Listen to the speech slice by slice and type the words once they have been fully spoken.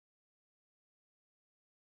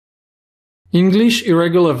English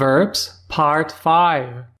irregular verbs, part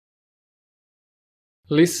 5.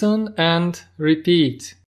 Listen and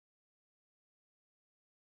repeat.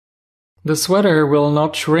 The sweater will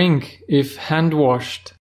not shrink if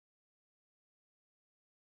hand-washed.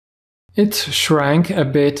 It shrank a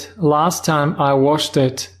bit last time I washed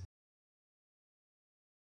it.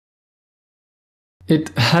 It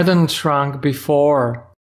hadn't shrunk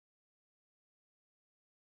before.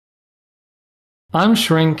 I'm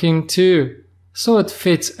shrinking too, so it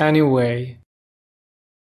fits anyway.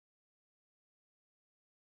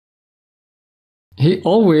 He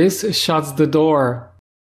always shuts the door.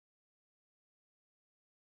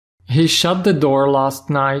 He shut the door last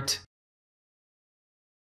night.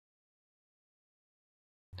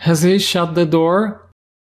 Has he shut the door?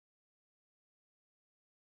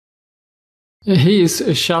 He is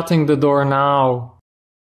shutting the door now.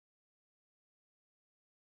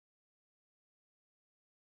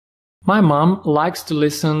 My mom likes to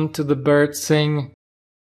listen to the birds sing.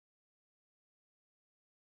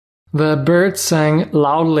 The birds sang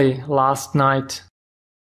loudly last night.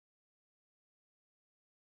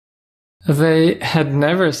 They had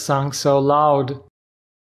never sung so loud.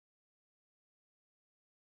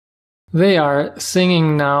 They are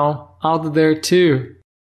singing now out there too.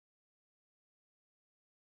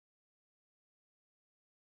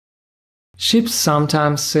 Ships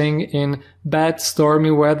sometimes sing in bad stormy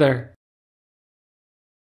weather.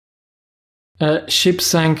 A ship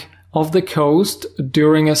sank off the coast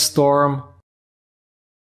during a storm.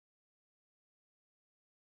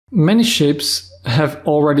 Many ships have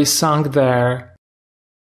already sunk there.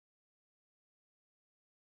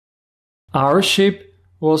 Our ship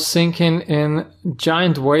was sinking in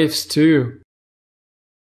giant waves too.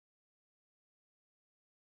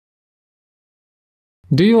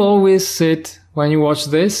 Do you always sit when you watch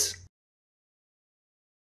this?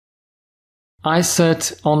 I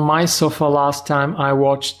sat on my sofa last time I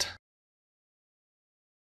watched.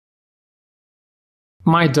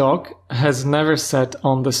 My dog has never sat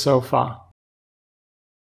on the sofa.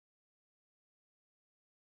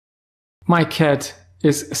 My cat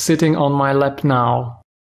is sitting on my lap now.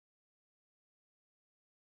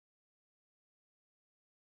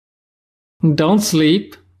 Don't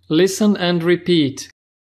sleep, listen and repeat.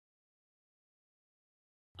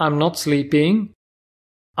 I'm not sleeping.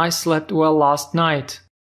 I slept well last night.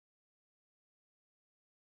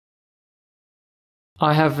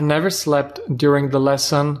 I have never slept during the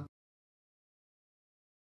lesson.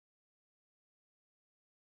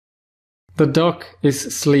 The dog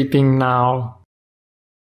is sleeping now.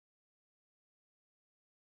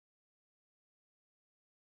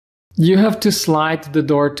 You have to slide the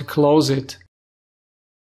door to close it.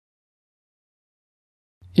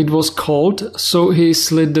 It was cold, so he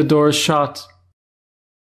slid the door shut.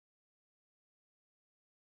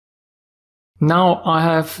 Now I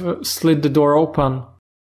have slid the door open.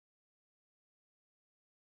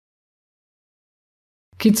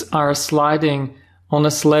 Kids are sliding on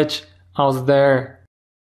a sledge out there.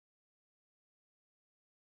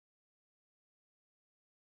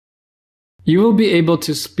 You will be able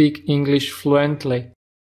to speak English fluently.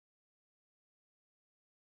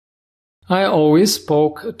 I always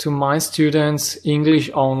spoke to my students English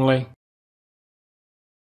only.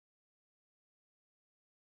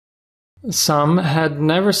 Some had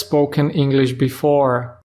never spoken English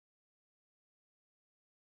before.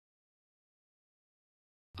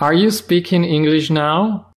 Are you speaking English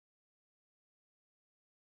now?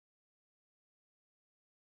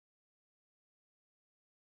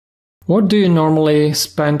 What do you normally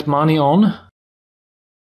spend money on?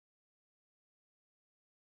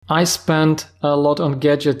 I spent a lot on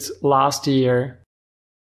gadgets last year.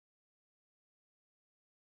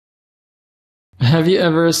 Have you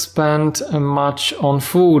ever spent much on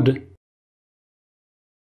food?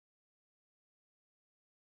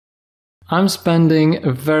 I'm spending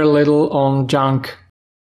very little on junk.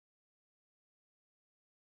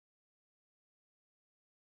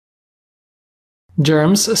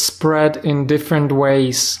 Germs spread in different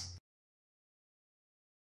ways.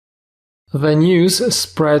 The news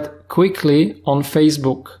spread quickly on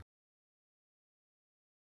Facebook.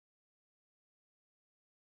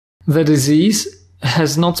 The disease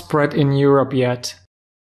has not spread in Europe yet.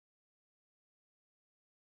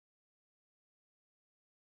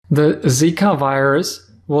 The Zika virus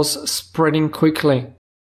was spreading quickly.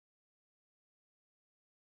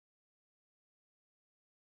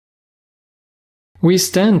 We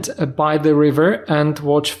stand by the river and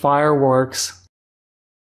watch fireworks.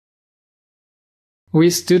 We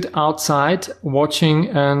stood outside watching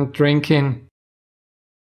and drinking.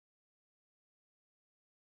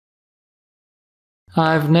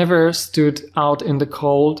 I've never stood out in the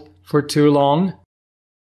cold for too long.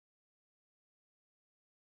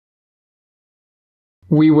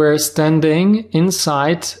 We were standing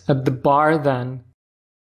inside at the bar then.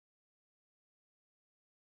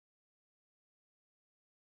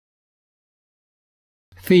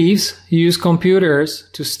 Thieves use computers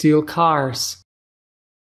to steal cars.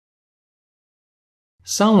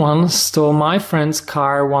 Someone stole my friend's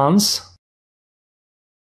car once.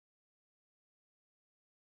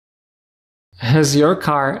 Has your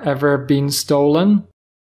car ever been stolen?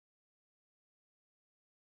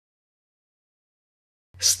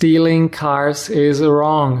 Stealing cars is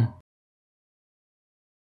wrong.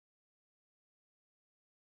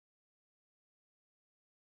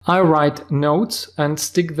 I write notes and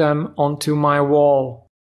stick them onto my wall.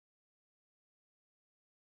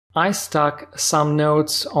 I stuck some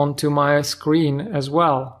notes onto my screen as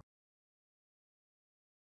well.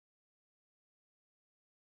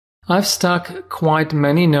 I've stuck quite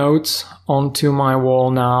many notes onto my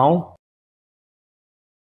wall now.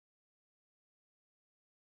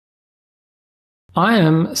 I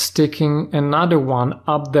am sticking another one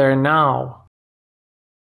up there now.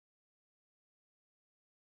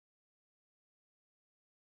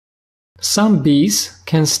 Some bees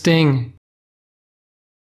can sting.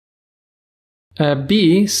 A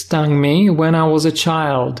bee stung me when I was a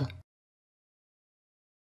child.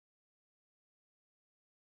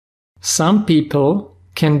 Some people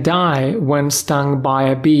can die when stung by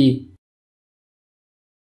a bee.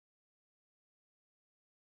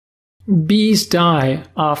 Bees die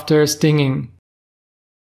after stinging.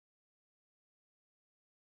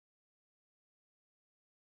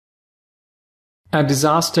 A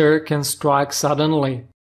disaster can strike suddenly.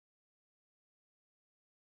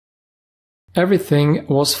 Everything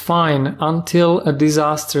was fine until a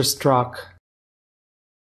disaster struck.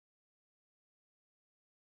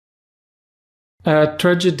 A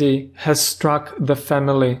tragedy has struck the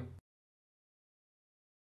family.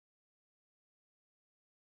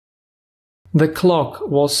 The clock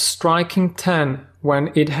was striking 10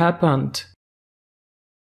 when it happened.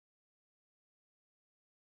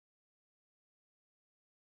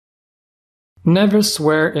 Never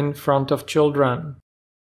swear in front of children.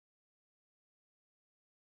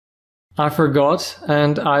 I forgot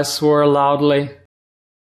and I swore loudly.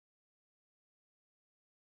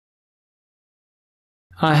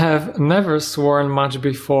 I have never sworn much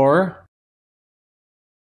before.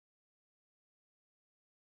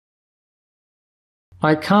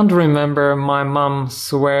 I can't remember my mum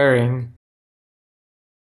swearing.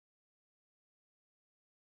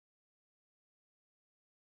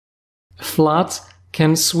 Floods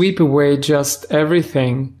can sweep away just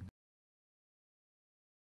everything.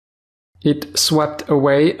 It swept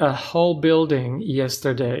away a whole building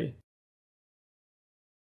yesterday.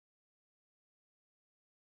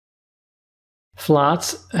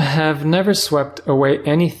 Floods have never swept away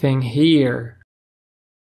anything here.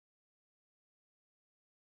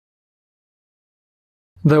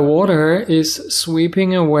 The water is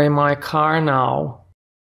sweeping away my car now.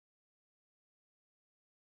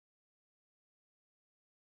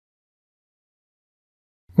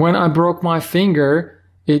 When I broke my finger,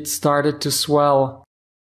 it started to swell.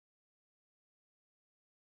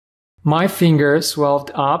 My finger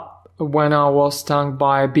swelled up when I was stung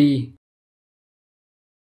by a bee.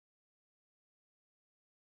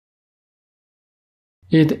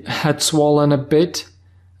 It had swollen a bit.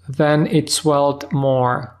 Then it swelled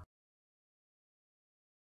more.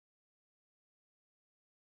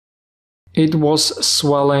 It was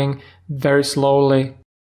swelling very slowly.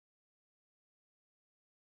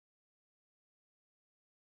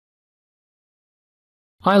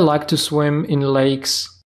 I like to swim in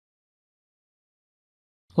lakes.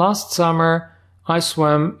 Last summer, I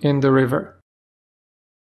swam in the river.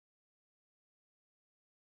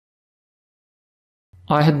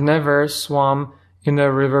 I had never swum in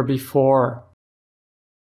a river before.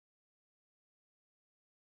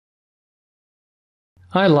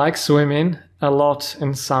 I like swimming a lot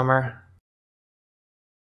in summer.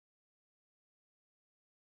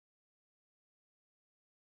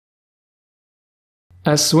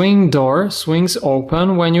 A swing door swings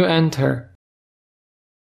open when you enter.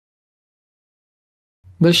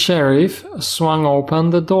 The sheriff swung open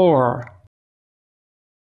the door.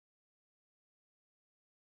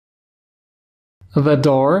 The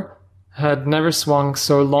door had never swung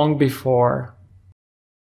so long before.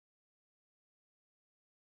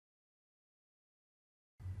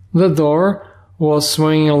 The door was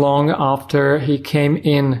swinging long after he came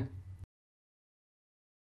in.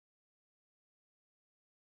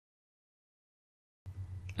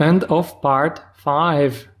 End of part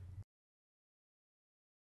 5.